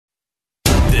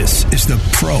This is the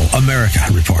Pro America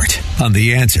Report on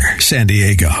The Answer San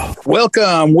Diego.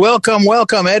 Welcome.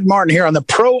 Ed Martin here on the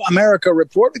Pro America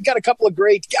Report. We've got a couple of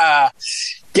great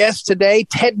guests today.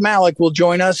 Ted Malloch will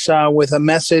join us with a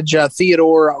message.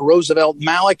 Theodore Roosevelt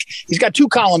Malloch. He's got two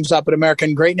columns up at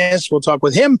American Greatness. We'll talk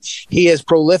with him. He is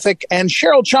prolific. And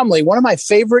Cheryl Chumley, one of my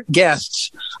favorite guests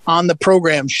on the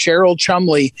program, Cheryl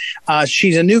Chumley.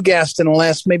 She's a new guest in the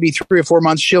last maybe 3 or 4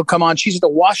 months. She'll come on. She's at the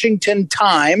Washington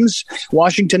Times,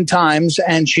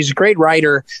 and she's a great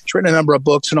writer. She's written a number of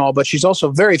books and all, but she's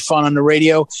also very fun on the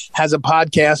radio, has a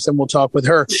podcast, and we'll talk with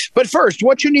her. But first,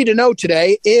 what you need to know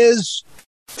today is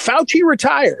Fauci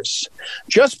retires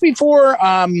just before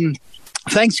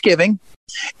Thanksgiving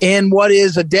in what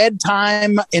is a dead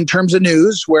time in terms of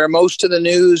news, where most of the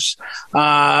news,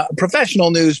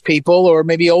 professional news people, or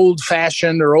maybe old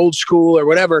fashioned or old school or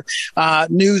whatever,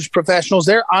 news professionals,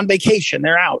 they're on vacation.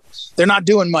 They're out. They're not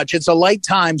doing much. It's a light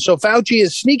time. So Fauci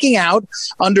is sneaking out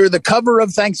under the cover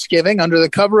of Thanksgiving, under the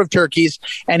cover of turkeys,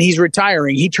 and he's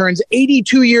retiring. He turns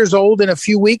 82 years old in a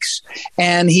few weeks,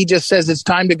 and he just says it's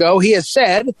time to go. He has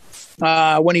said,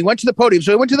 when he went to the podium,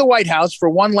 so he went to the White House for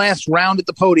one last round at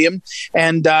the podium,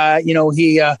 and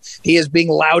he is being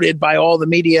lauded by all the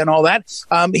media and all that.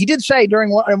 He did say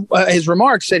during his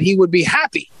remarks that he would be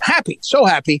so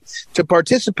happy to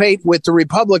participate with the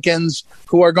Republicans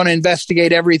who are going to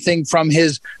investigate everything from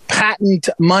his patent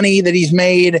money that he's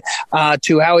made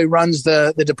to how he runs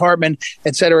the department,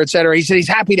 et cetera, et cetera. He said he's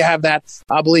happy to have that.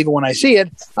 I'll believe it when I see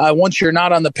it. Once you're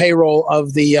not on the payroll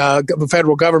of the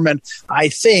federal government, I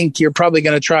think you're probably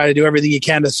going to try to do everything you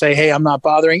can to say, hey, I'm not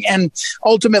bothering. And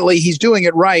ultimately, he's doing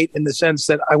it right in the sense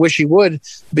that I wish he would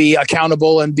be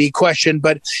accountable and be questioned.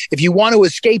 But if you want to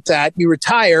escape that, you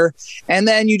retire, and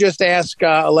then you just ask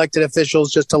elected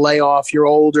officials just to lay off. You're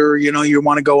older, you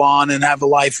want to go on and have a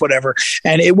life, whatever.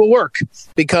 And it will work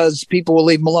because people will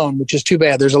leave him alone, which is too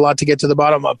bad. There's a lot to get to the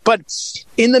bottom of. But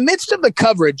in the midst of the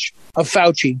coverage of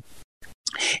Fauci,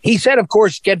 he said, of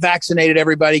course, get vaccinated,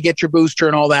 everybody, get your booster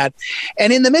and all that.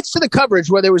 And in the midst of the coverage,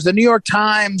 whether it was the New York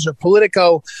Times or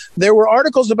Politico, there were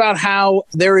articles about how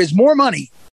there is more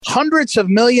money, hundreds of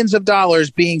millions of dollars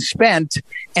being spent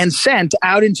and sent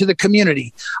out into the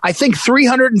community. I think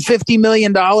 $350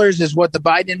 million is what the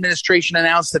Biden administration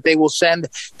announced that they will send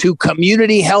to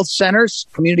community health centers.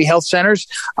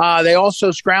 They also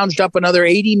scrounged up another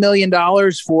 $80 million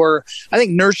for, I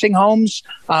think, nursing homes,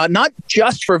 not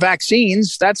just for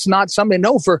vaccines. That's not something,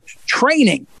 no, for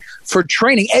training,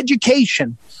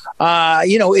 education.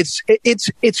 It's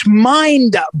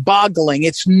mind-boggling.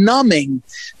 It's numbing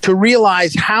to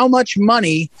realize how much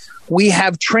money we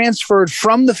have transferred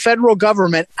from the federal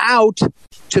government out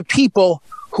to people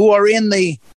who are in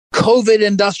the COVID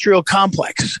industrial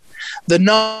complex. The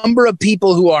number of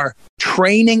people who are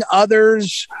training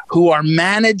others, who are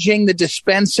managing the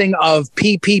dispensing of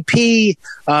PPP,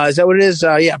 is that what it is?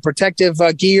 Protective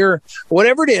gear,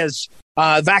 whatever it is.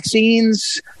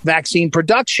 Vaccines, vaccine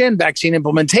production, vaccine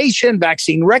implementation,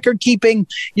 vaccine record keeping.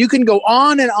 You can go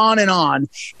on and on and on.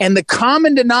 And the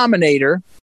common denominator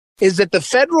is that the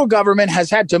federal government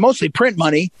has had to mostly print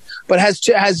money, but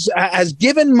has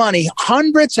given money,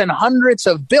 hundreds and hundreds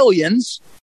of billions.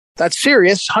 That's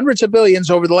serious, hundreds of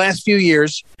billions over the last few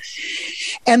years.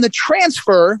 And the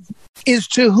transfer is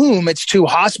to whom? It's to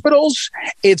hospitals,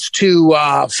 it's to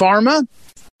pharma,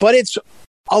 but it's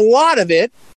a lot of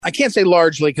it. I can't say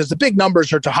largely because the big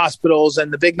numbers are to hospitals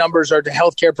and the big numbers are to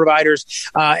healthcare providers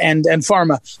and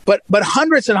pharma, but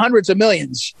hundreds and hundreds of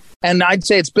millions. And I'd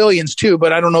say it's billions too,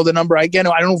 but I don't know the number. I don't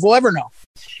know if we'll ever know.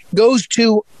 Goes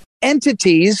to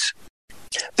entities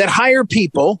that hire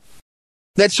people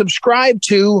that subscribe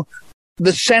to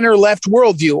the center-left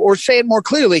worldview, or say it more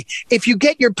clearly, if you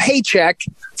get your paycheck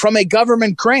from a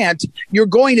government grant, you're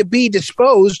going to be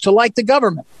disposed to like the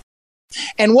government.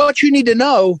 And what you need to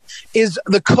know is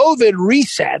the COVID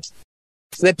reset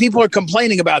that people are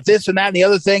complaining about, this and that and the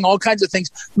other thing, all kinds of things.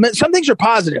 Some things are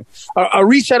positive. A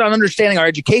reset on understanding our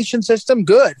education system,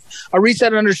 good. A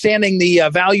reset on understanding the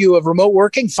value of remote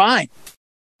working, fine.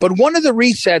 But one of the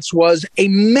resets was a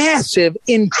massive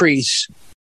increase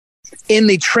in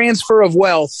the transfer of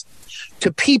wealth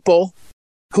to people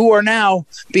who are now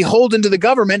beholden to the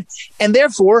government and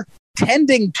therefore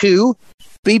tending to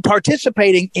be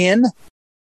participating in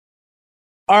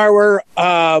our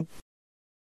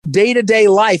day-to-day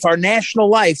life, our national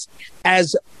life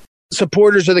as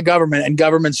supporters of the government and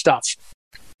government stuff.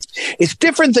 It's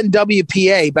different than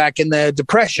WPA back in the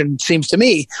Depression, seems to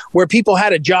me, where people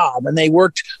had a job and they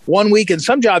worked 1 week. And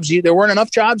some jobs, there weren't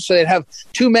enough jobs, so they'd have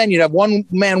two men. You'd have one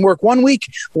man work 1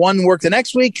 week, one work the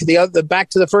next week, the other back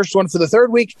to the first one for the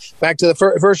third week, back to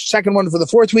the second one for the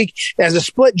fourth week as a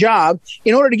split job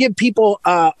in order to give people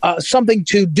something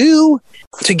to do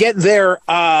to get their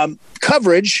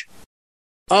coverage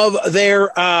of their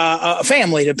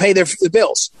family to pay their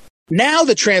bills. Now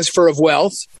the transfer of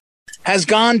wealth has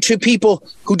gone to people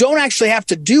who don't actually have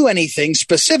to do anything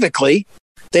specifically.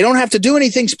 They don't have to do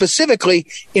anything specifically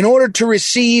in order to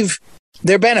receive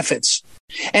their benefits.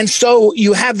 And so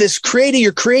you have this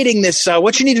you're creating this,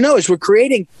 what you need to know is we're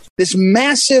creating this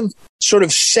massive sort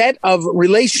of set of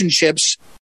relationships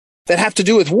that have to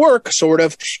do with work, sort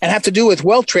of, and have to do with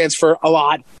wealth transfer a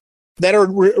lot, that are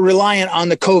reliant on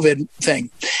the COVID thing.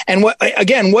 And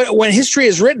when history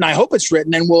is written, I hope it's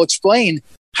written, and we'll explain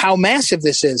how massive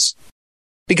this is.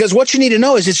 Because what you need to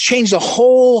know is it's changed the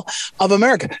whole of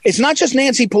America. It's not just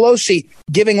Nancy Pelosi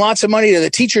giving lots of money to the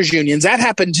teachers' unions. That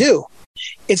happened too.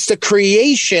 It's the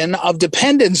creation of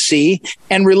dependency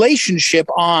and relationship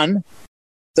on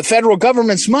the federal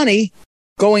government's money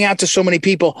going out to so many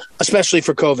people, especially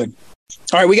for COVID.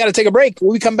 All right, we got to take a break.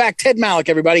 When we come back, Ted Malloch,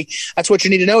 everybody. That's what you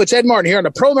need to know. It's Ed Martin here on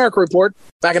the Pro America Report.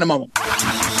 Back in a moment.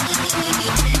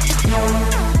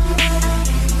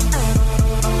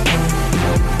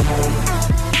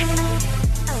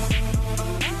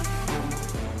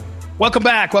 Welcome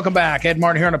back. Ed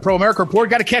Martin here on the Pro America Report.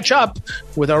 Got to catch up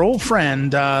with our old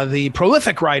friend, the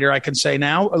prolific writer, I can say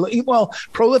now. Well,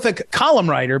 prolific column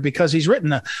writer, because he's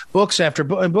written book after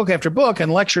book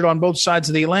and lectured on both sides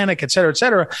of the Atlantic, et cetera, et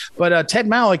cetera. But Ted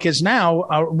Malloch is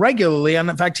now regularly,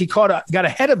 and in fact, he got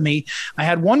ahead of me. I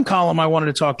had one column I wanted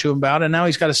to talk to him about, and now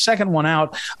he's got a second one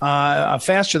out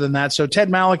faster than that. So Ted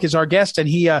Malloch is our guest, and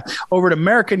he over at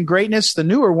American Greatness, the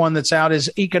newer one that's out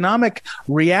is Economic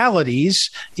Realities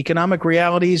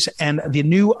and the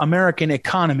New American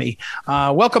Economy.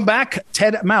 Welcome back,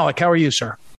 Ted Malloch. How are you,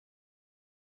 sir?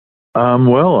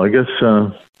 Well, I guess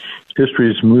history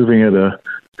is moving at a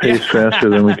pace faster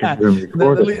than we can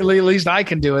record. At least I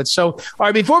can do it. So, all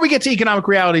right, before we get to Economic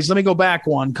Realities, let me go back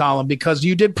one column, because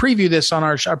you did preview this on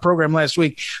our program last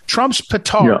week. Trump's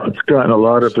petard. Yeah, it's gotten a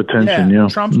lot of attention, yeah.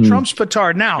 Trump's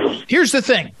petard. Now, here's the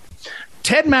thing.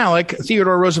 Ted Malloch,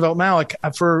 Theodore Roosevelt Malloch,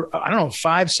 for,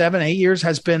 5, 7, 8 years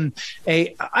has been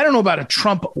I don't know about a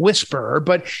Trump whisperer,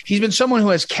 but he's been someone who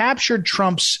has captured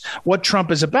what Trump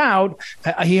is about.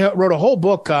 He wrote a whole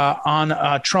book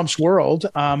on Trump's world,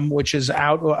 which is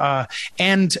out,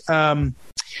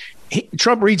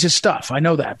 Trump reads his stuff. I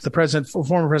know that. The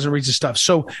former president reads his stuff.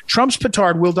 So Trump's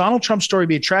petard, will Donald Trump's story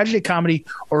be a tragedy, comedy,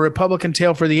 or a Republican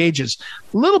tale for the ages?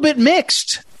 A little bit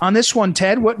mixed on this one,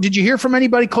 Ted. What did you hear from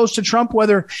anybody close to Trump,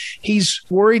 whether he's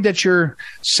worried that you're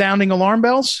sounding alarm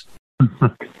bells?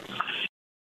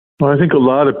 Well, I think a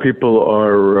lot of people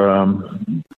are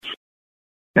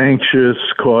anxious,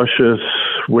 cautious,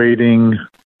 waiting,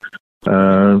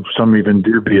 some even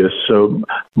dubious. So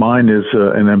mine is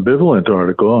an ambivalent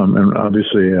article. And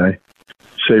obviously I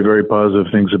say very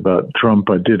positive things about Trump.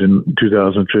 I did in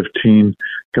 2015,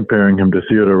 comparing him to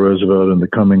Theodore Roosevelt and the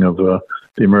coming of the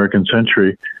American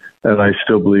century. And I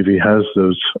still believe he has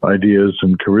those ideas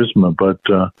and charisma, but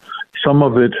some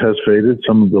of it has faded.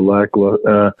 Some of the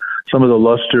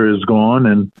luster is gone,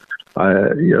 and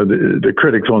the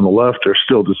critics on the left are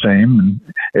still the same, and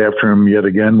after him yet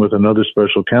again with another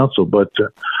special counsel. But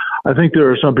I think there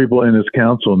are some people in his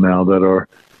council now that are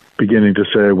beginning to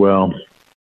say, well,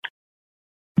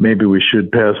 maybe we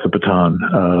should pass the baton,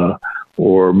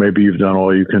 or maybe you've done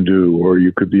all you can do, or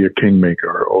you could be a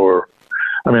kingmaker, or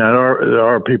there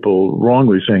are people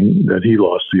wrongly saying that he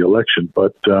lost the election,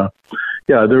 but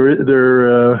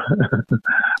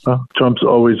Trump's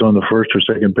always on the first or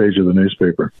second page of the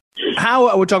newspaper.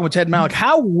 We're talking with Ted Malloch.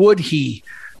 How would he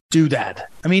do that?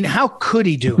 I mean, how could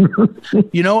he do it?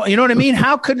 You know what I mean?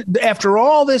 How could, after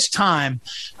all this time,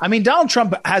 Donald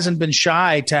Trump hasn't been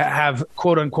shy to have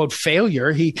quote unquote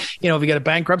failure. He, if you get a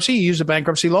bankruptcy, you use the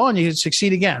bankruptcy law and you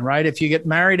succeed again, right? If you get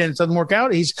married and it doesn't work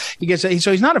out, so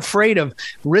he's not afraid of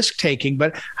risk taking,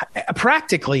 but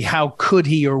practically, how could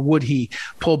he or would he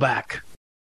pull back?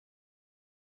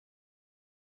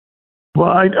 Well,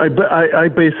 I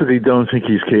basically don't think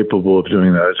he's capable of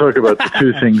doing that. I talk about the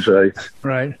two things I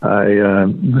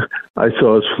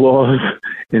saw as flaws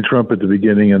in Trump at the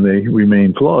beginning, and they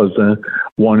remain flaws.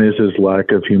 One is his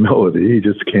lack of humility. He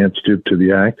just can't stoop to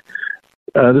the act.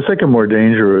 The second, more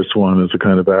dangerous one, is a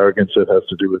kind of arrogance that has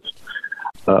to do with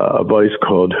a vice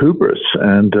called hubris.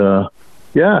 And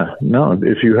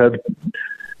if you have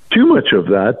too much of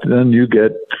that, then you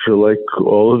get, for like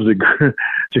all of the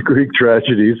Greek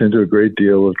tragedies, into a great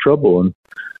deal of trouble. And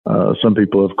some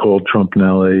people have called Trump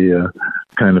now a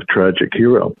kind of tragic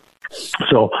hero.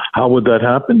 So how would that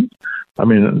happen? I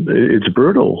mean, it's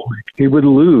brutal. He would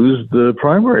lose the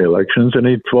primary elections and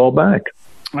he'd fall back.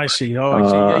 I see. Oh,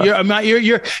 I see.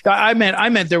 I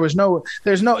meant there's no,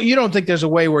 you don't think there's a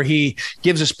way where he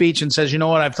gives a speech and says, you know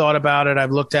what, I've thought about it,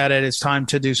 I've looked at it, it's time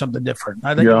to do something different.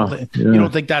 I think you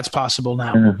don't think that's possible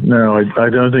now. Yeah. No, I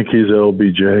don't think he's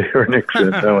LBJ or Nixon.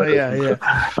 No, I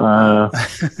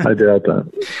doubt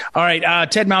that. All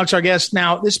right. Ted Malloch's our guest.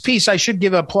 Now, this piece, I should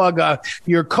give a plug.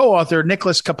 Your co-author,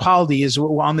 Nicholas Capaldi, is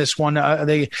on this one,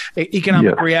 the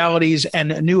Economic Realities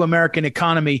and New American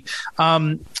Economy.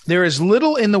 There is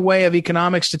little in the way of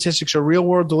economic statistics or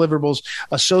real-world deliverables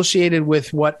associated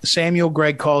with what Samuel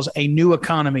Gregg calls a new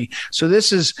economy. So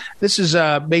this is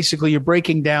basically you're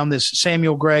breaking down this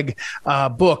Samuel Gregg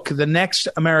book, The Next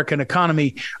American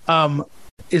Economy. What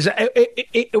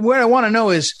I want to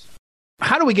know is,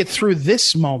 how do we get through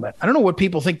this moment? I don't know what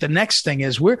people think the next thing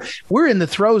is. We're in the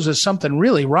throes of something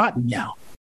really rotten now.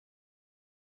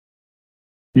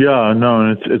 Yeah, no,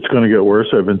 and it's going to get worse.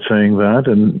 I've been saying that,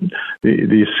 and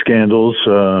these scandals,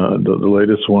 the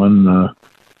latest one,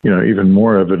 even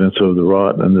more evidence of the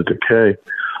rot and the decay.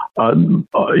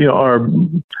 Our,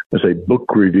 I say,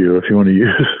 book review, if you want to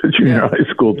use the junior high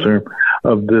school term,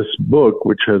 of this book,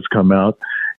 which has come out,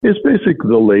 is basically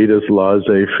the latest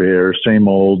laissez-faire, same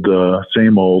old,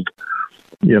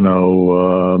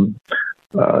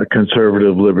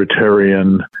 conservative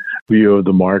libertarian view of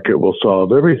the market will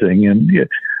solve everything. And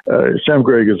Sam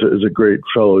Gregg is a great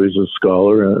fellow. He's a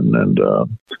scholar and a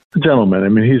gentleman. I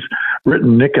mean, he's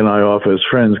written Nick and I off as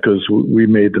friends because we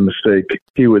made the mistake,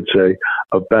 he would say,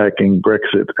 of backing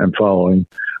Brexit and following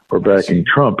or backing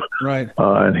Trump. Right.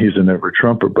 And he's a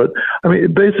never-Trumper. But, I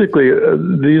mean, basically,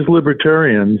 these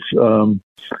libertarians and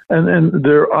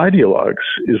their ideologues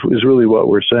is really what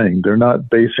we're saying. They're not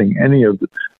basing any of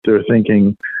their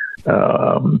thinking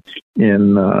in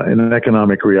an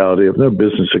economic reality of no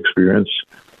business experience.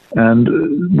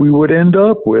 And we would end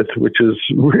up with, which is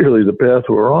really the path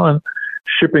we're on,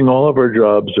 shipping all of our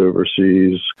jobs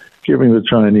overseas, giving the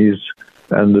Chinese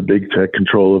and the big tech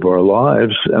control of our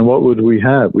lives. And what would we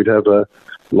have? We'd have a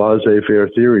laissez-faire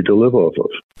theory to live off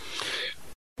of.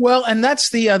 Well, and that's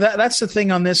the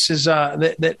thing on this is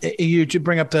that you to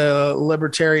bring up the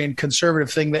libertarian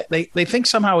conservative thing, that they think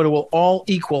somehow it will all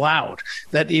equal out,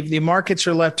 that if the markets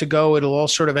are left to go, it'll all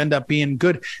sort of end up being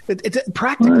good. It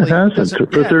practically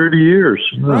hasn't for 30 years.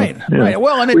 No. Right.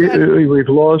 Well, and we've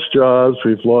lost jobs,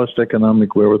 we've lost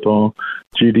economic wherewithal,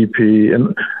 GDP,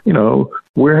 and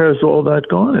where has all that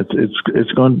gone?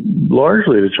 It's gone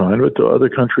largely to China, but to other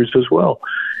countries as well.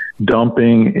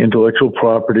 Dumping, intellectual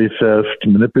property theft,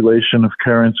 manipulation of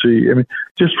currency. I mean,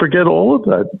 just forget all of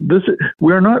that.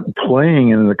 We're not playing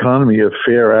in an economy of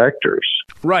fair actors.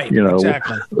 Right.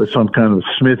 Exactly. With some kind of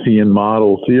Smithian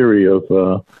model theory of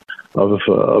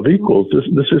equals.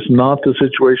 This is not the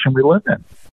situation we live in.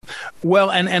 Well,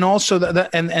 and also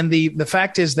the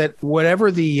fact is that whatever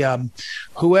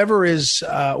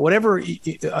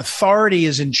authority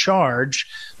is in charge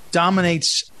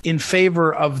dominates in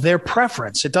favor of their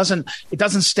preference. It doesn't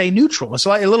stay neutral. It's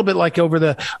like a little bit like over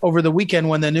the weekend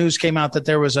when the news came out that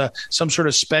there was some sort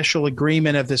of special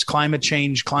agreement of this climate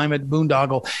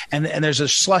boondoggle, and there's a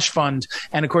slush fund.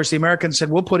 And of course the Americans said,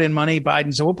 we'll put in money.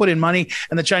 Biden said, we'll put in money.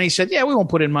 And the Chinese said, yeah, we won't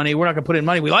put in money. We're not going to put in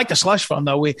money. We like the slush fund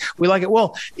though. We like it.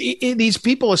 Well, these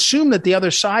people assume that the other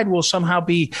side will somehow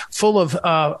be full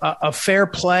of fair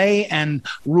play and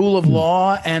rule of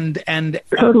law and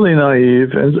totally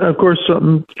naive. And of course,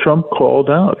 Trump called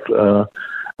out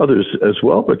others as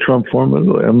well, but Trump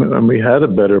formally, and we had a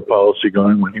better policy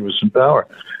going when he was in power.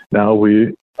 Now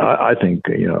I think,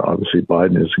 obviously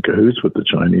Biden is in cahoots with the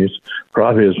Chinese,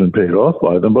 probably has been paid off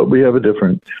by them, but we have a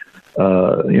different, set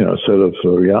of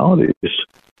realities.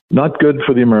 Not good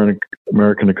for the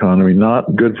American economy,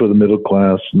 not good for the middle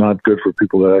class, not good for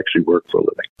people that actually work for a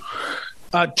living.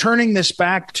 Turning this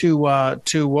back to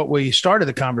what we started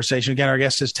the conversation, again, our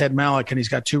guest is Ted Malloch, and he's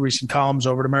got 2 recent columns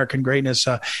over at American Greatness,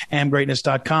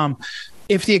 amgreatness.com.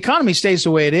 If the economy stays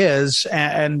the way it is,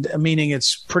 and meaning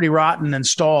it's pretty rotten and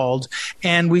stalled,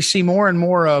 and we see more and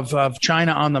more of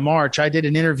China on the march. I did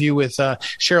an interview with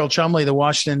Cheryl Chumley, the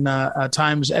Washington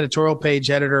Times editorial page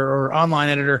editor or online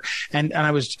editor, and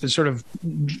I was sort of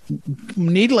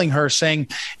needling her, saying,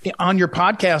 on your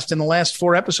podcast in the last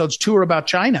 4 episodes, 2 are about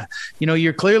China.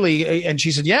 You're clearly, and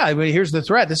she said, yeah, here's the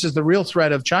threat. This is the real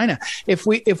threat of China. If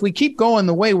we keep going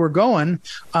the way we're going,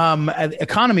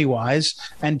 economy wise,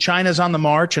 and China's on the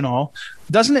march and all,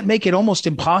 doesn't it make it almost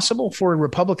impossible for a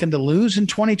Republican to lose in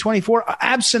 2024?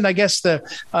 Absent, I guess, the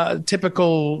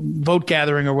typical vote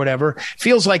gathering or whatever,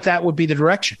 feels like that would be the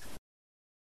direction.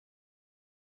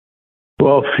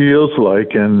 Well, feels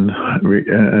like, and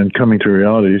coming to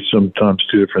reality, sometimes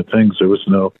two different things. There was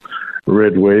no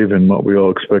red wave in what we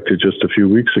all expected just a few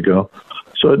weeks ago.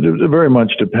 So it very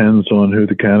much depends on who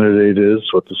the candidate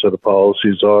is, what the set of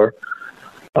policies are.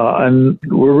 And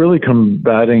we're really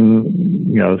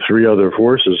combating, three other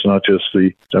forces, not just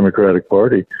the Democratic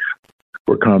Party.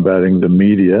 We're combating the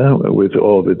media with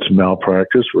all of its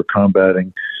malpractice. We're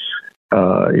combating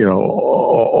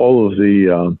all of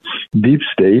the deep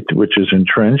state, which is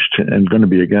entrenched and going to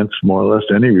be against more or less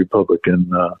any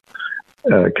Republican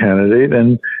candidate,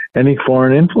 and any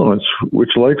foreign influence,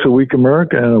 which likes a weak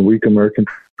America and a weak American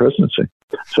presidency.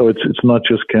 So it's not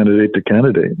just candidate to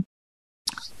candidate.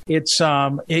 It's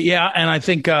and I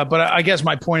think, but I guess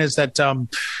my point is that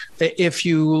if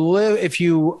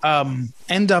you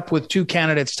end up with two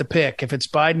candidates to pick, if it's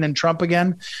Biden and Trump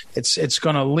again, it's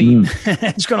going to lean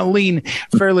it's going to lean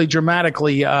fairly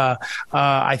dramatically,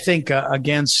 I think,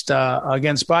 against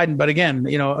Biden. But again,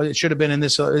 it should have been in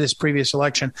this previous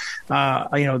election,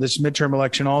 this midterm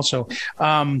election also.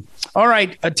 All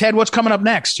right, Ted, what's coming up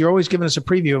next? You're always giving us a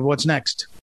preview of what's next.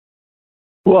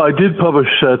 Well, I did publish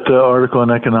that article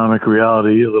on economic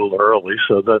reality a little early,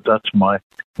 so that's my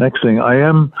next thing. I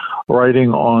am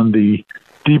writing on the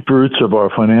deep roots of our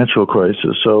financial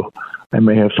crisis, so I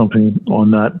may have something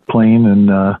on that plane in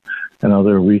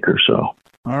another week or so.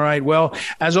 All right. Well,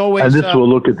 as always, and this will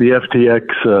look at the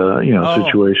FTX,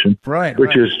 situation, right?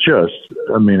 Which is just,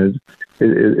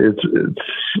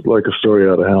 it's like a story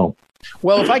out of hell.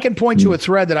 Well, if I can point to a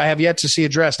thread that I have yet to see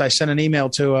addressed, I sent an email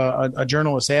to a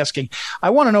journalist asking, I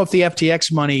want to know if the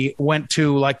FTX money went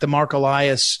to like the Mark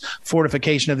Elias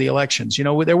fortification of the elections.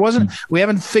 There wasn't, we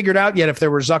haven't figured out yet if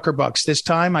there were Zuckerbucks this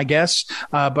time, I guess.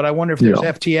 But I wonder if there's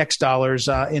FTX dollars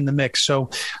in the mix. So,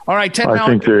 all right, Ted Malik. I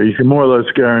think you can more or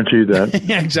less guarantee that.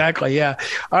 Yeah, exactly. Yeah.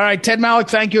 All right, Ted Malik,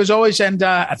 thank you as always. And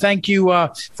thank you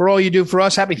for all you do for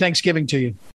us. Happy Thanksgiving to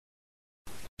you.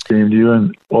 Same to you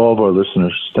and all of our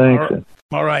listeners. Thanks.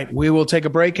 All right. We will take a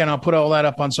break, and I'll put all that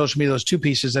up on social media, those two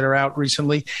pieces that are out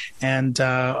recently, and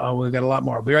we've got a lot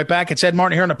more. I'll be right back. It's Ed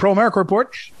Martin here on the Pro America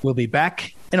Report. We'll be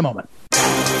back in a moment.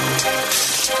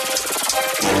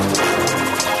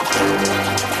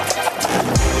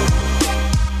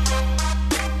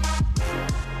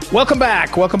 Welcome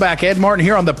back. Ed Martin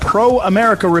here on the Pro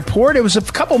America Report. It was a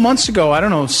couple months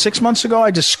ago, 6 months ago,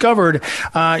 I discovered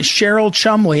Cheryl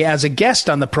Chumley as a guest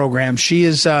on the program. She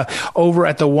is over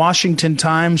at the Washington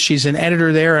Times. She's an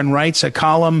editor there and writes a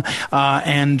column,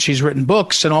 and she's written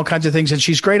books and all kinds of things, and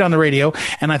she's great on the radio.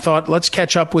 And I thought, let's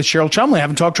catch up with Cheryl Chumley. I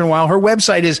haven't talked to her in a while. Her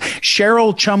website is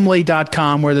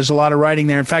CherylChumley.com, where there's a lot of writing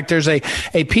there. In fact, there's a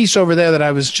piece over there that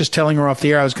I was just telling her off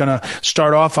the air I was going to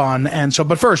start off on. And so,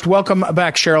 but first, welcome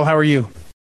back, Cheryl. How are you?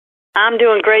 I'm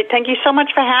doing great. Thank you so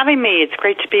much for having me. It's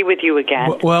great to be with you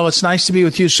again. Well, it's nice to be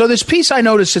with you. So this piece I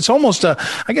noticed, it's almost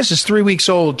it's 3 weeks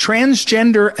old.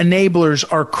 Transgender enablers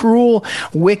are cruel,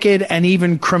 wicked, and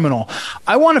even criminal.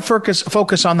 I want to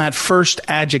focus on that first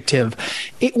adjective.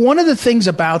 One of the things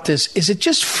about this is it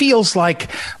just feels like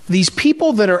these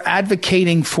people that are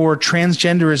advocating for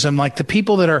transgenderism, like the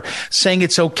people that are saying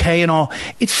it's okay and all,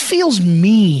 it feels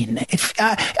mean.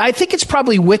 I think it's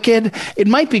probably wicked. It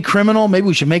might be criminal. Maybe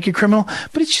we should make it criminal,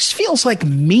 but it just feels like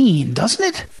mean, doesn't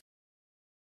it?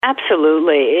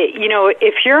 Absolutely.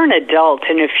 If you're an adult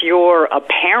and if you're a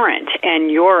parent and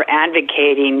you're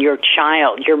advocating your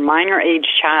child, your minor age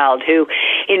child, who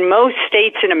in most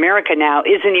states in America now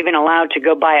isn't even allowed to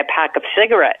go buy a pack of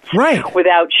cigarettes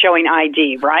without showing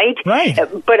ID, right? Right.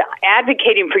 But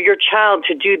advocating for your child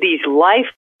to do these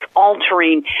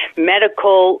life-altering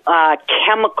medical,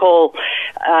 chemical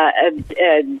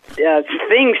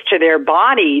things to their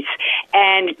bodies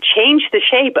and change the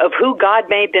shape of who God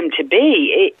made them to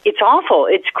be. It's awful.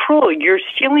 It's cruel. You're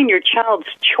stealing your child's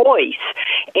choice.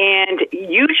 And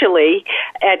usually,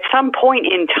 at some point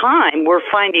in time, we're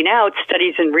finding out,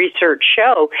 studies and research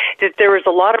show, that there is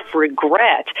a lot of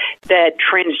regret that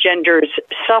transgenders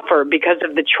suffer because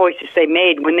of the choices they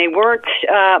made when they weren't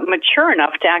mature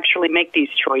enough to actually make these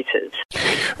choices.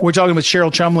 We're talking with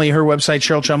Cheryl Chumley, her website,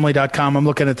 CherylChumley.com. I'm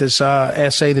looking at this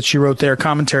essay that she wrote there,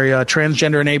 commentary,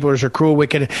 transgender enablers are cruel,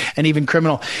 wicked, and even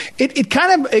criminal. It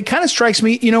kind of strikes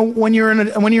me, when you're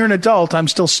an adult, I'm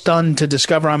still stunned to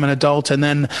discover I'm an adult and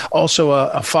then also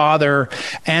a father.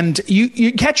 And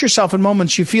you catch yourself in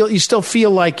moments you still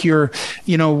feel like you're,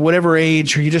 whatever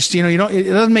age, or you just, it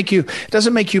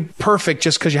doesn't make you perfect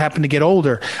just because you happen to get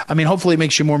older. I mean, hopefully it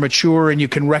makes you more mature and you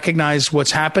can recognize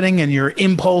what's happening and your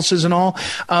impulses and all.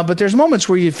 But there's moments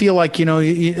where you feel like,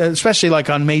 especially like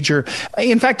on major,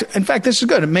 in fact, this is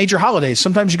good. Major holidays.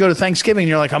 Sometimes you go to Thanksgiving and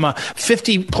you're like, I'm a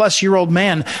 50 plus year old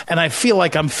man and I feel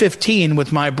like I'm 15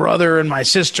 with my brother and my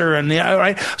sister and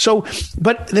right. So,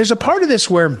 but there's a part of this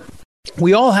where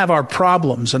we all have our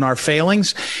problems and our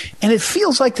failings, and it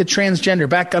feels like the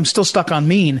transgender I'm still stuck on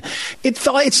mean. It's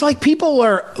like people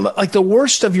are like the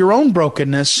worst of your own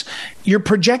brokenness. You're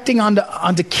projecting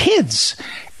onto kids.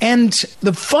 And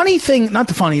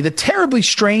the terribly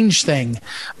strange thing,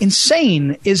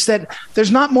 insane, is that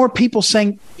there's not more people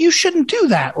saying, you shouldn't do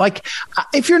that. Like,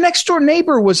 if your next door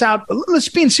neighbor was out, let's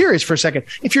be serious for a second.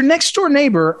 If your next door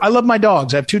neighbor, I love my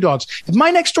dogs, I have 2 dogs. If my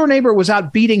next door neighbor was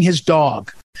out beating his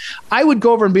dog, I would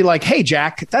go over and be like, hey,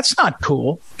 Jack, that's not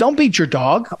cool. Don't beat your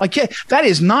dog. Like, yeah, that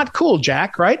is not cool,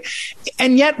 Jack, right?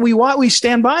 And yet we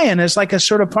stand by, and as like a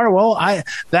sort of part of,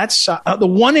 that's the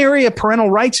one area parental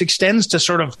rights extends to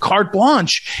sort of carte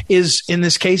blanche is, in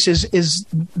this case, is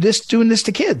this doing this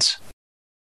to kids.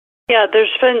 Yeah,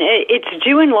 it's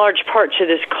due in large part to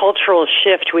this cultural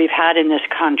shift we've had in this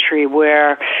country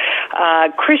where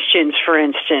Christians, for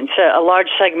instance, a large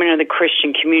segment of the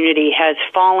Christian community has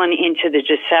fallen into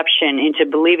into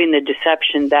believing the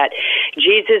deception that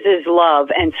Jesus is love,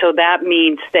 and so that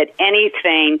means that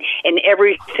anything and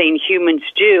everything humans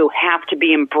do have to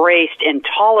be embraced and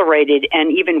tolerated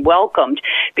and even welcomed,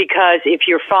 because if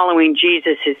you're following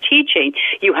Jesus' teaching,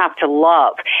 you have to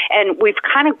love. And we've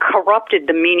kind of corrupted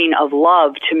the meaning of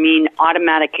love to mean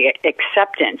automatic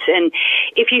acceptance. And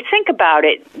if you think about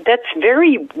it, that's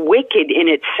very wicked in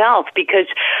itself, because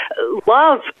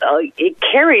love, it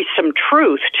carries some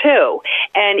truth too.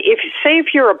 And if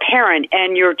you're a parent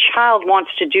and your child wants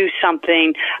to do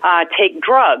something, take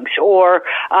drugs or,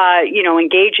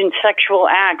 engage in sexual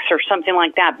acts or something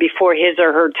like that before his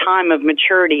or her time of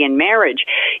maturity in marriage,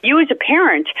 you as a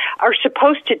parent are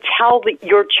supposed to tell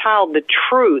your child the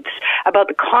truths about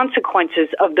the consequences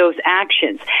of those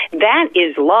actions. That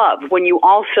is love. When you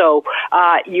also,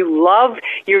 you love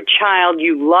your child,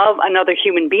 you love another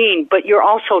human being, but you're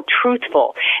also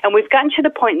truthful. And we've gotten to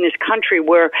the point in this country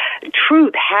where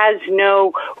truth has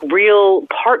no real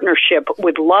partnership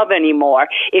with love anymore.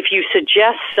 If you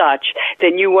suggest such,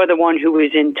 then you are the one who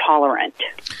is intolerant.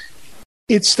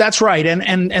 That's right,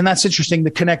 and that's interesting,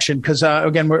 the connection, because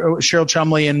again, Cheryl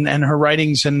Chumley and her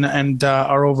writings and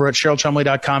are over at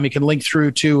CherylChumley.com. You can link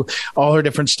through to all her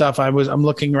different stuff. I'm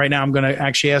looking right now. I'm going to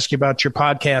actually ask you about your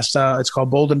podcast. It's called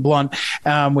Bold and Blunt,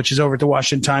 which is over at the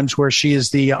Washington Times, where she is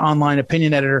the online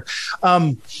opinion editor.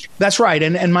 That's right,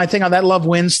 and my thing on that love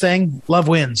wins thing, love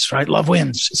wins, right? Love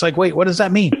wins. It's like, wait, what does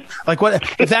that mean? Like, what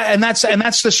if that? And that's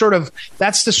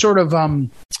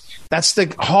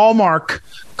the hallmark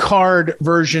card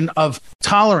version of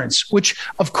tolerance, which,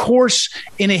 of course,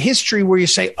 in a history where you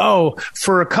say, oh,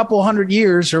 for a couple 100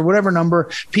 years or whatever number,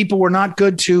 people were not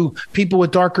good to people with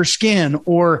darker skin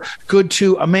or good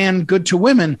to a man, good to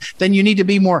women, then you need to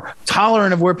be more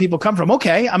tolerant of where people come from.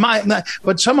 Okay,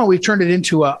 but somehow we've turned it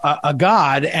into a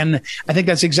god, and I think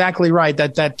that's exactly right,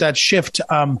 that shift.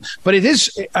 But it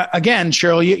is, again,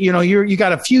 Cheryl, you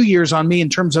got a few years on me in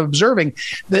terms of observing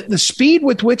the speed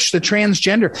with which the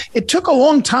transgender, it took a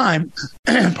long time,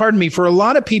 pardon me, for a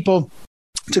lot of people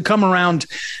to come around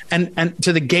and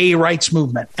to the gay rights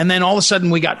movement. And then all of a sudden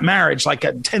we got marriage like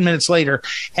 10 minutes later.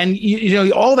 And,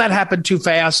 all that happened too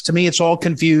fast. To me, it's all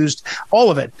confused,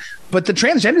 all of it. But the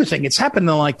transgender thing, it's happened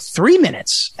in like 3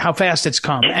 minutes, how fast it's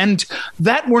come. And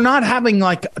that we're not having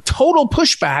like a total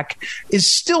pushback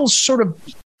is still sort of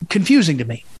confusing to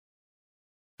me.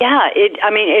 Yeah,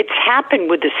 it's happened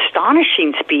with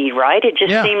astonishing speed, right? It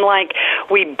just seemed like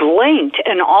we blinked,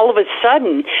 and all of a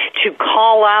sudden, to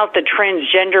call out the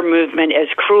transgender movement as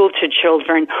cruel to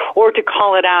children, or to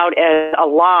call it out as a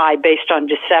lie based on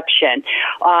deception,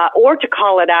 or to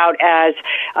call it out as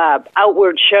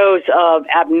outward shows of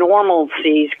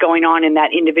abnormalities going on in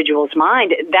that individual's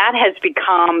mind, that has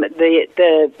become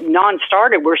the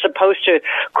non-starter. We're supposed to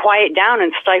quiet down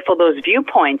and stifle those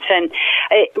viewpoints. And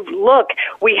look,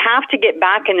 we have to get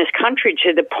back in this country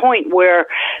to the point where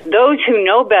those who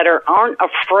know better aren't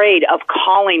afraid of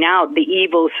calling out the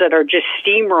evils that that are just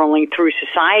steamrolling through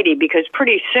society, because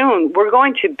pretty soon we're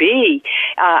going to be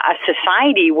a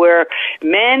society where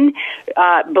men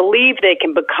believe they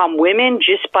can become women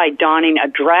just by donning a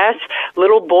dress.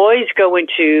 Little boys go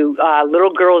into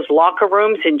little girls' locker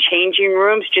rooms and changing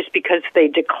rooms just because they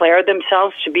declare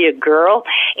themselves to be a girl.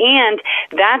 And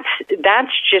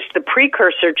that's just the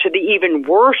precursor to the even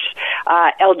worse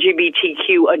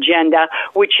LGBTQ agenda,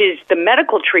 which is the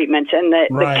medical treatments and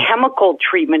the chemical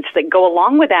treatments that go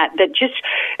along with that just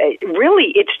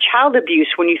really, it's child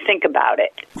abuse when you think about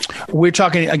it. We're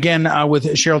talking again with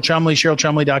Cheryl Chumley.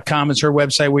 CherylChumley.com is her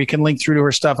website where you can link through to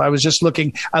her stuff. I was just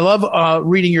looking. I love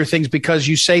reading your things because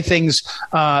you say things,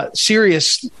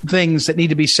 serious things that need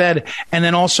to be said, and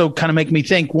then also kind of make me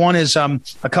think. One is a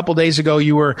couple days ago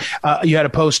you had a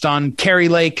post on Carrie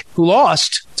Lake, who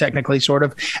lost technically, sort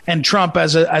of, and Trump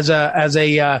as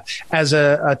a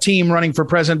team running for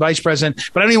president, vice president.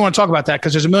 But I don't even want to talk about that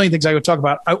because there's a million things I would talk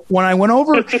about. When I went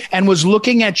over and was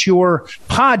looking at your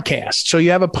podcast, so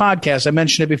you have a podcast, I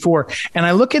mentioned it before, and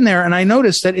I look in there and I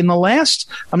noticed that in the last,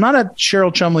 I'm not a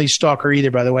Cheryl Chumley stalker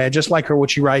either, by the way. I just like her,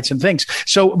 what she writes and thinks.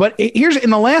 So, but here's in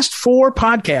the last 4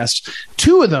 podcasts,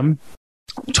 2 of them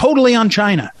totally on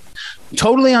China.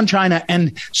 Totally on China.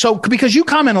 And so, because you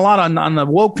comment a lot on the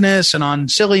wokeness and on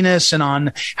silliness and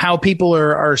on how people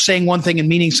are saying one thing and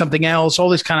meaning something else, all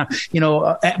this kind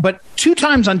of, but 2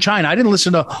 times on China. I didn't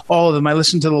listen to all of them. I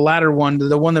listened to the latter one,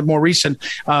 the one that more recent,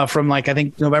 from I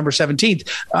think November 17th,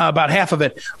 about half of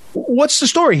it. What's the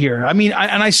story here? I mean,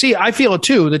 I feel it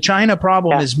too. The China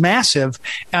problem is massive.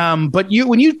 But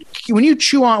when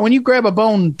you grab a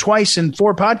bone twice in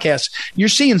 4 podcasts, you're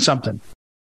seeing something.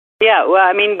 Yeah, well,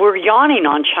 I mean, we're yawning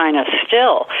on China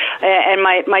still. And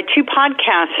my 2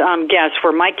 podcast guests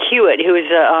were Mike Hewitt, who is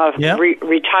a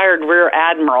retired Rear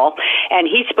Admiral, and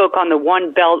he spoke on the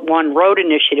One Belt, One Road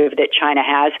initiative that China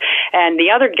has. And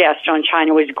the other guest on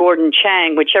China was Gordon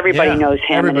Chang, which everybody knows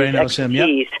him. Everybody knows him.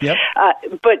 Yep.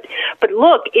 But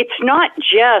look, it's not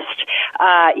just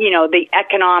the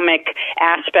economic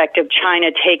aspect of China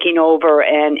taking over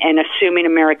and assuming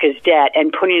America's debt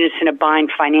and putting us in a bind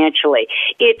financially.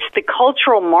 It's the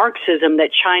cultural Marxism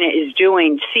that China is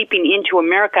doing, seeping into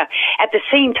America. At the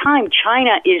same time,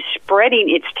 China is spreading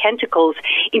its tentacles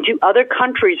into other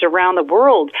countries around the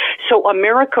world. So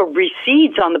America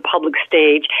recedes on the public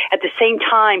stage. At the same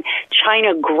time,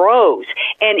 China grows.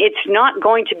 And it's not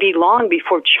going to be long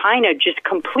before China just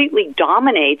completely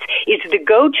dominates, is the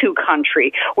go-to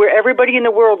country where everybody in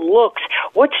the world looks.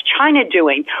 What's China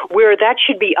doing? Where that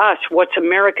should be us. What's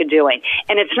America doing?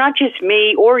 And it's not just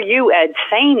me or you, Ed,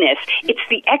 saying this. It's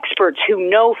the experts who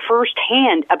know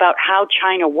firsthand about how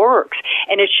China works.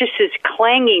 And it's just this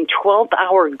clanging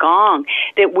 12th-hour gong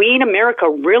that we in America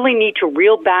really need to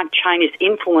reel back China's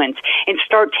influence and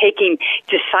start taking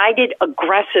decided,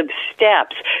 aggressive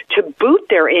steps to boot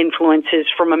their influences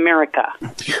from America.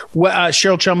 Well,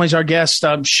 Cheryl Chumley's our guest.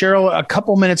 Cheryl, a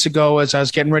couple minutes ago, as I was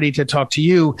getting ready to talk to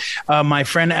you, my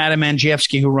friend Adam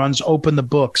Andrzejewski, who runs Open the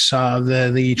Books,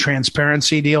 the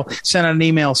transparency deal, sent out an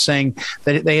email saying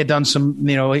that they had done some,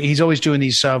 he's always doing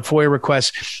these FOIA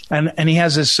requests, and he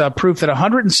has this proof that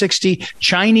 160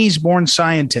 Chinese-born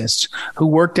scientists who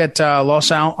worked at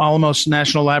Los Alamos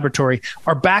National Laboratory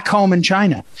are back home in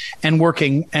China and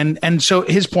working. And so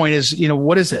his point is,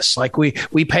 what is this? Like we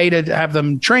pay to have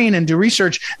them train and do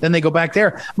research, then they go back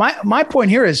there. My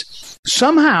point here is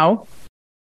somehow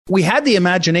we had the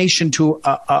imagination to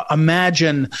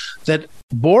imagine that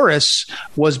Boris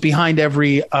was behind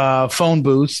every phone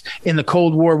booth in the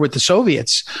Cold War with the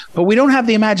Soviets, but we don't have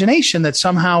the imagination that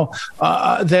somehow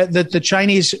that the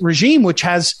Chinese regime, which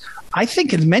has, I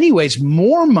think, in many ways,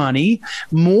 more money,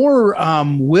 more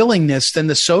willingness than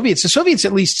the Soviets. The Soviets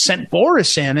at least sent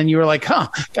Boris in, and you were like,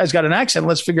 guy's got an accent,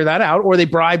 let's figure that out. Or they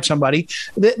bribed somebody.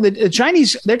 The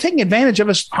Chinese, they're taking advantage of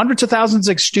us, hundreds of thousands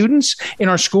of students in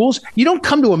our schools. You don't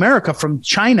come to America from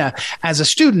China as a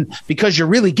student because you're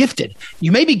really gifted.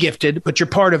 You may be gifted, but you're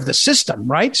part of the system,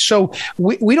 right? So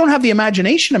we don't have the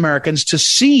imagination, Americans, to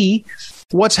see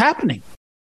what's happening.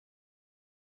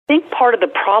 I think part of the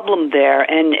problem there,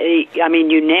 and I mean,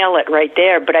 you nail it right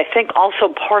there, but I think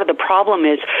also part of the problem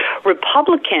is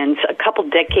Republicans a couple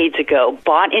decades ago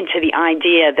bought into the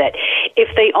idea that if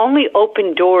they only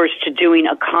opened doors to doing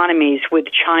economies with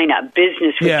China,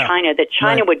 business with China, that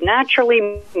China would naturally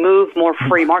move more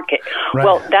free market. Right.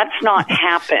 Well, that's not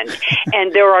happened.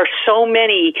 And there are so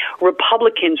many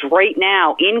Republicans right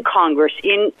now in Congress,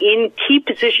 in key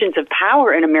positions of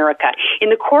power in America, in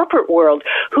the corporate world,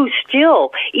 who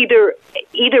still,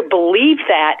 either believe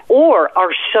that or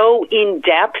are so in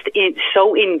depth,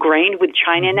 so ingrained with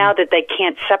China now that they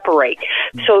can't separate.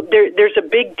 So there's a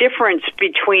big difference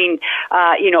between,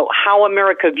 how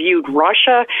America viewed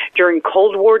Russia during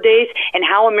Cold War days and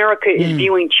how America is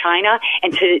viewing China.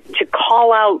 And to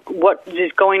call out what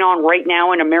is going on right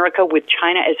now in America with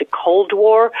China as a Cold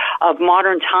War of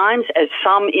modern times, as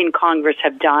some in Congress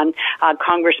have done,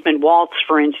 Congressman Waltz,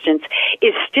 for instance,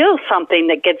 is still something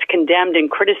that gets condemned and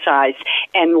criticized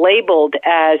and labeled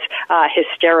as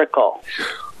hysterical.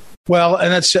 Well,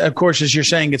 and that's, of course, as you're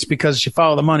saying, it's because you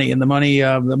follow the money, and the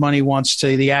money wants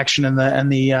to the action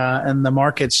and the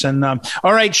markets. And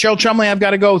all right, Cheryl Chumley, I've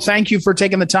got to go. Thank you for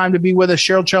taking the time to be with us,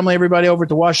 Cheryl Chumley. Everybody over at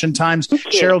the Washington Times,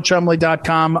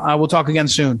 CherylChumley.com. We'll talk again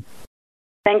soon.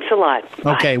 Thanks a lot.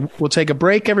 Bye. Okay, we'll take a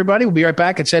break, everybody. We'll be right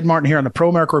back. It's Ed Martin here on the Pro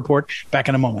America Report. Back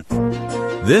in a moment.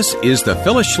 This is the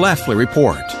Phyllis Schlafly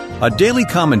Report, a daily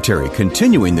commentary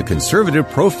continuing the conservative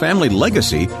pro-family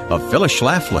legacy of Phyllis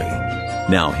Schlafly.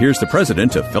 Now, here's the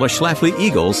president of Phyllis Schlafly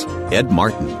Eagles, Ed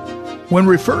Martin. When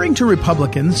referring to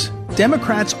Republicans,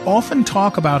 Democrats often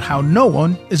talk about how no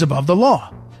one is above the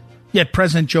law. Yet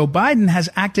President Joe Biden has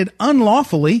acted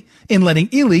unlawfully in letting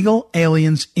illegal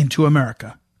aliens into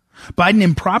America. Biden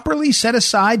improperly set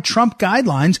aside Trump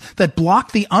guidelines that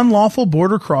block the unlawful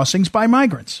border crossings by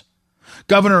migrants.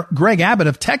 Governor Greg Abbott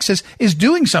of Texas is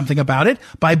doing something about it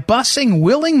by busing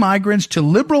willing migrants to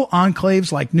liberal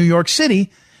enclaves like New York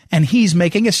City, and he's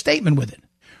making a statement with it.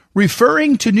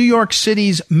 Referring to New York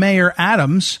City's Mayor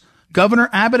Adams,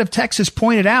 Governor Abbott of Texas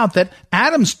pointed out that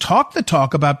Adams talked the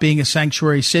talk about being a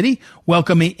sanctuary city,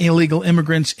 welcoming illegal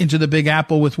immigrants into the Big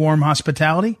Apple with warm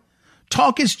hospitality.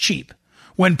 Talk is cheap.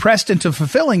 When pressed into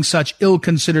fulfilling such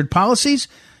ill-considered policies,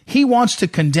 he wants to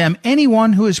condemn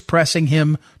anyone who is pressing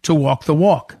him to walk the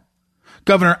walk.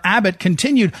 Governor Abbott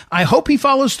continued, I hope he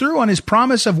follows through on his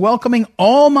promise of welcoming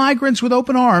all migrants with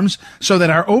open arms so that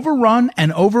our overrun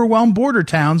and overwhelmed border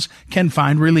towns can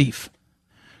find relief.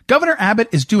 Governor Abbott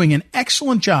is doing an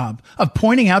excellent job of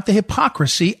pointing out the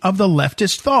hypocrisy of the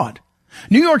leftist thought.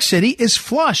 New York City is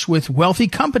flush with wealthy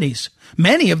companies,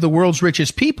 many of the world's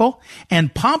richest people,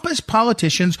 and pompous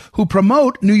politicians who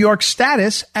promote New York's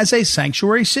status as a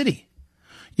sanctuary city.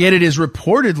 Yet it is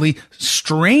reportedly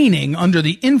straining under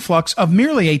the influx of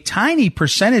merely a tiny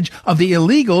percentage of the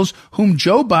illegals whom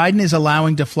Joe Biden is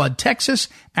allowing to flood Texas,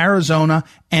 Arizona,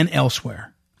 and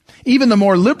elsewhere. Even the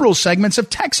more liberal segments of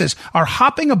Texas are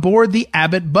hopping aboard the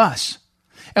Abbott bus.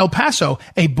 El Paso,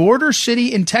 a border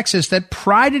city in Texas that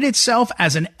prided itself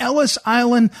as an Ellis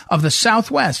Island of the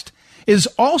Southwest, is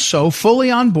also fully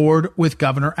on board with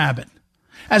Governor Abbott.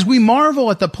 As we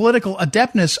marvel at the political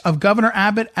adeptness of Governor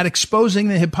Abbott at exposing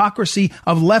the hypocrisy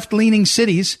of left-leaning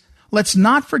cities, let's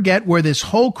not forget where this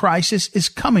whole crisis is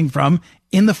coming from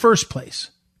in the first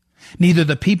place. Neither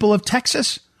the people of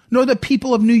Texas nor the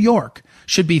people of New York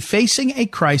should be facing a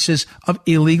crisis of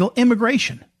illegal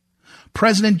immigration.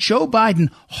 President Joe Biden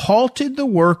halted the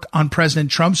work on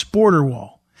President Trump's border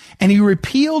wall, and he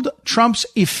repealed Trump's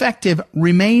effective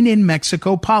Remain in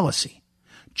Mexico policy.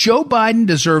 Joe Biden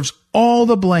deserves all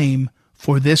the blame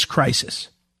for this crisis.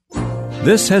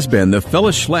 This has been the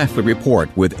Phyllis Schlafly Report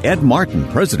with Ed Martin,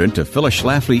 president of Phyllis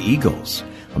Schlafly Eagles.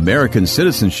 American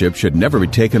citizenship should never be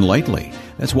taken lightly.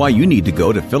 That's why you need to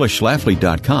go to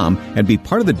phyllisschlafly.com and be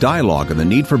part of the dialogue on the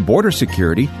need for border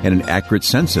security and an accurate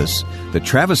census, the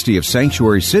travesty of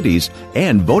sanctuary cities,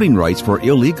 and voting rights for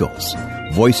illegals.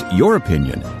 Voice your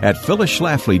opinion at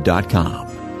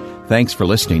phyllisschlafly.com. Thanks for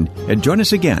listening, and join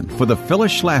us again for the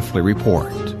Phyllis Schlafly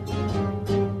Report.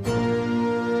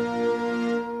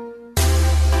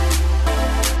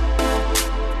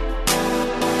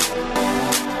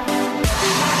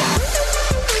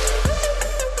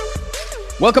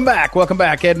 Welcome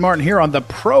back. Ed Martin here on the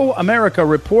Pro America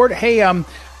Report. Hey,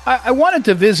 I wanted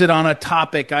to visit on a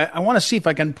topic. I want to see if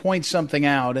I can point something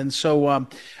out. And so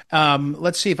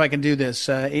let's see if I can do this.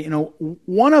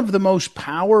 One of the most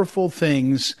powerful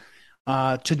things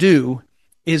to do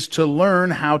is to learn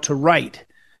how to write.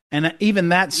 And even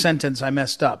that sentence I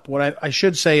messed up. What I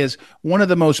should say is one of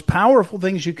the most powerful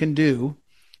things you can do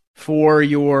for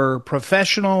your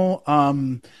professional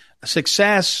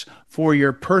success, for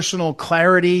your personal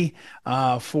clarity,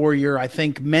 for your, I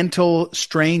think, mental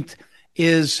strength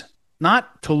is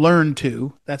not to learn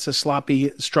to. That's a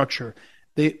sloppy structure.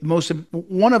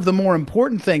 One of the more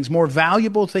important things, more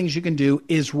valuable things you can do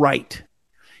is write.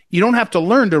 You don't have to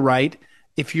learn to write.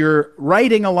 If you're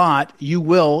writing a lot, you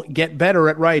will get better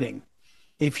at writing.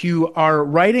 If you are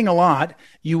writing a lot,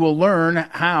 you will learn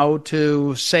how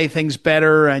to say things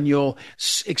better, and you'll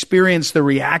experience the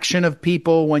reaction of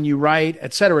people when you write,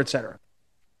 et cetera, et cetera.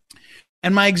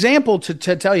 And my example to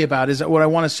tell you about is what I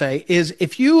want to say is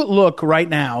if you look right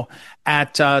now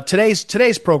at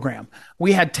today's program,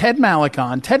 we had Ted Malik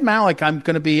on. Ted Malik, I'm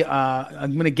going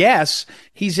to guess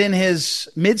he's in his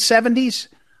mid 70s.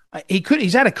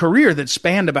 He's had a career that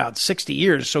spanned about 60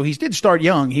 years. So he did start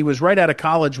young. He was right out of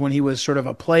college when he was sort of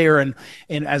a player and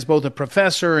as both a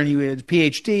professor, and he had a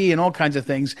PhD and all kinds of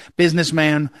things,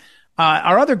 businessman.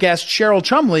 Our other guest, Cheryl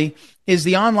Chumley, is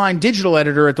the online digital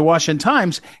editor at the Washington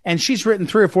Times, and she's written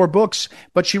 3 or 4 books,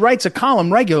 but she writes a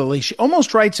column regularly. She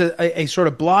almost writes a sort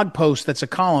of blog post that's a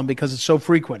column because it's so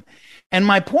frequent. And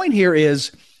my point here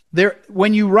is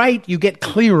when you write, you get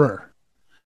clearer.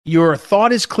 Your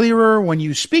thought is clearer. When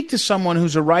you speak to someone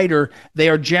who's a writer, they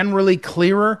are generally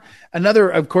clearer. Another,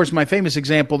 of course, my famous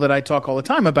example that I talk all the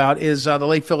time about is the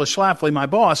late Phyllis Schlafly, my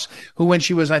boss, who when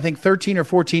she was, I think, 13 or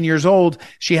 14 years old,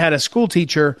 she had a school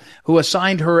teacher who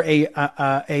assigned her a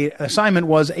assignment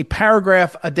was a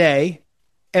paragraph a day,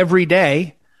 every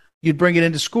day. You'd bring it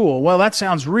into school. Well, that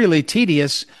sounds really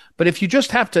tedious. But if you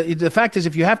just have to, the fact is,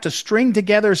 if you have to string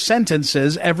together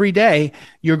sentences every day,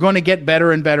 you're going to get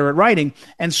better and better at writing.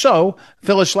 And so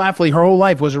Phyllis Schlafly, her whole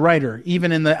life was a writer.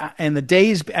 Even in the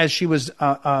days as she was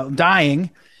dying,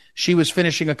 she was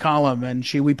finishing a column, and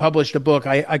we published a book.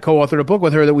 I co-authored a book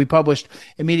with her that we published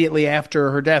immediately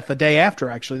after her death, the day after,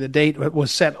 actually. The date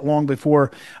was set long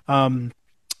before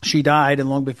she died and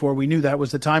long before we knew that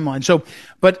was the timeline.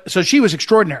 So she was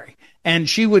extraordinary. And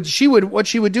what she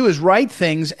would do is write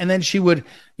things, and then she would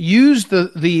use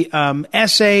the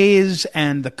essays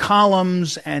and the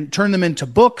columns and turn them into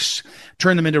books,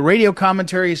 turn them into radio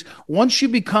commentaries. Once you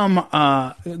become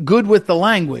good with the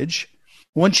language,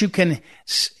 once you can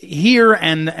hear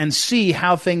and see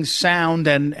how things sound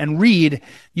and read,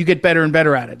 you get better and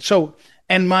better at it.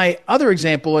 And my other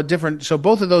example, so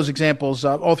both of those examples,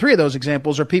 all 3 of those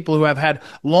examples are people who have had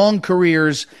long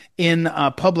careers in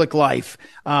public life.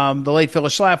 The late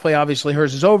Phyllis Schlafly, obviously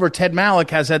hers is over. Ted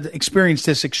Malik has experienced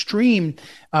this extreme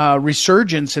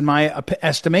resurgence in my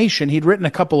estimation. He'd written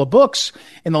a couple of books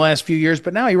in the last few years,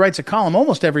 but now he writes a column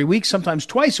almost every week, sometimes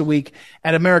twice a week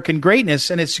at American Greatness,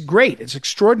 and it's great. It's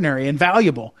extraordinary and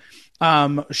valuable.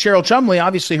 Cheryl Chumley,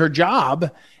 obviously her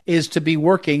job is to be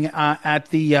working at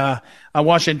the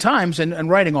Washington Times and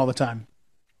writing all the time.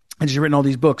 And she's written all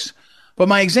these books. But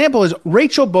my example is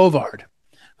Rachel Bovard,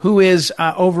 who is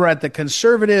over at the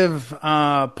Conservative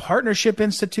Partnership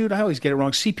Institute. I always get it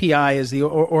wrong. CPI is the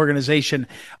organization.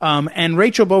 And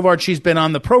Rachel Bovard, she's been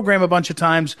on the program a bunch of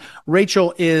times.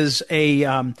 Rachel is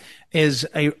a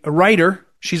writer.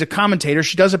 She's a commentator.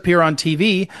 She does appear on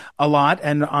TV a lot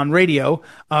and on radio,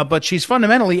 but she's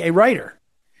fundamentally a writer.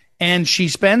 And she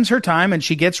spends her time, and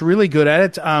she gets really good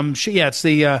at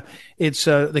it. It's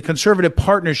the Conservative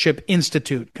Partnership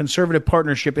Institute. Conservative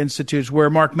Partnership Institute is where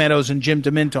Mark Meadows and Jim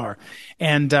DeMint are.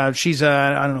 And she's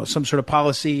some sort of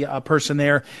policy person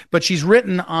there. But she's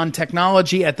written on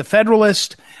technology at the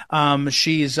Federalist.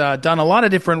 She's done a lot of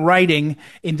different writing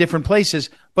in different places.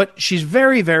 But she's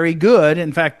very, very good.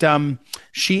 In fact,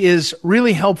 she is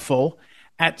really helpful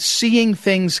at seeing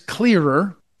things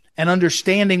clearer and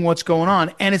understanding what's going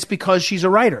on. And it's because she's a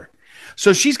writer.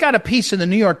 So she's got a piece in the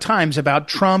New York Times about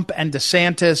Trump and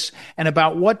DeSantis and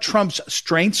about what Trump's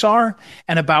strengths are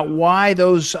and about why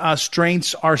those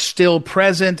strengths are still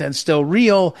present and still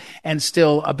real and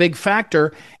still a big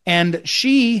factor. And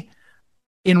she,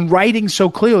 in writing so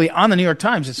clearly on the New York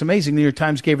Times, it's amazing the New York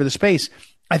Times gave her the space,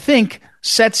 I think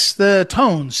sets the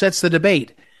tone, sets the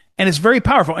debate. And it's very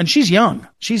powerful. And she's young.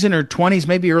 She's in her 20s,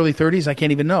 maybe early 30s. I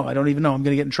can't even know. I don't even know. I'm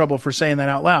going to get in trouble for saying that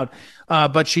out loud.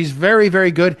 But she's very,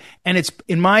 very good. And it's,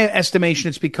 in my estimation,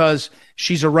 it's because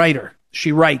she's a writer.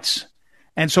 She writes.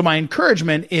 And so my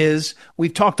encouragement is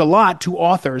we've talked a lot to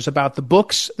authors about the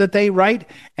books that they write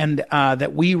and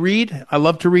that we read. I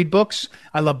love to read books.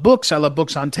 I love books. I love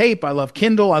books on tape. I love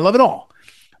Kindle. I love it all.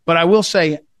 But I will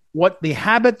say what the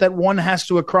habit that one has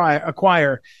to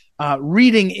acquire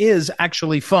reading is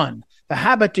actually fun. The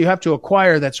habit you have to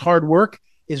acquire that's hard work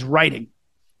is writing.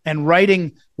 And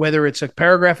writing, whether it's a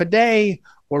paragraph a day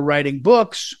or writing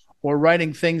books or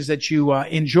writing things that you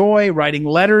enjoy, writing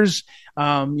letters,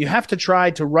 you have to try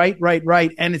to write.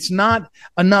 And it's not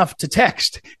enough to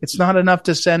text. It's not enough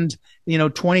to send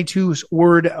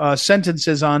 22-word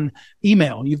sentences on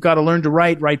email. You've got to learn to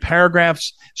write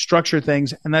paragraphs, structure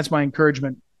things. And that's my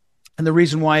encouragement. And the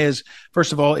reason why is,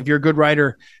 first of all, if you're a good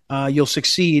writer, you'll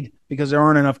succeed because there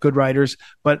aren't enough good writers.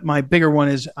 But my bigger one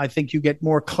is I think you get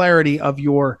more clarity of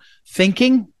your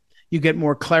thinking. You get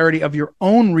more clarity of your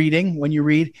own reading when you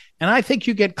read. And I think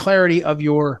you get clarity of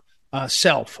your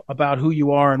self about who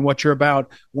you are and what you're about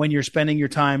when you're spending your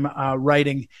time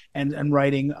writing. and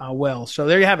writing well. So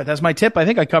there you have it. That's my tip. I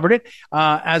think I covered it.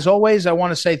 As always, I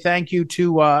want to say thank you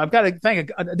to, I've got to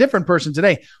thank a different person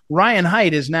today. Ryan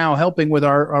Haidt is now helping with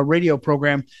our radio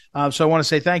program. So I want to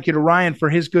say thank you to Ryan for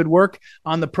his good work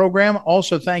on the program.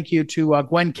 Also, thank you to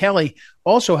Gwen Kelly,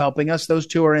 also helping us. Those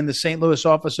two are in the St. Louis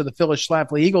office of the Phyllis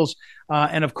Schlafly Eagles.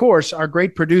 And of course, our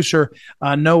great producer,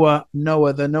 the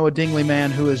Noah Dingley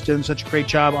man, who has done such a great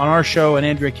job on our show and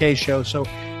Andrea Kay's show. So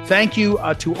thank you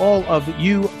to all of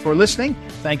you for listening.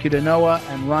 Thank you to Noah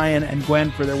and Ryan and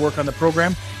Gwen for their work on the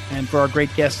program, and for our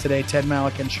great guests today, Ted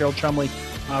Malloch and Cheryl Chumley.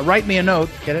 Write me a note.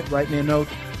 Get it? Write me a note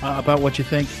about what you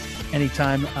think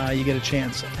anytime you get a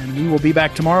chance. And we will be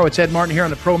back tomorrow. It's Ed Martin here on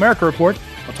the Pro America Report.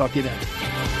 I'll talk to you then.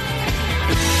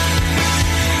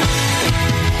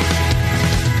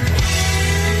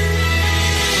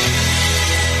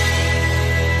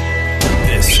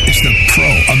 This is the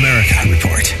Pro America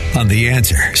Report on The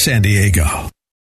Answer San Diego.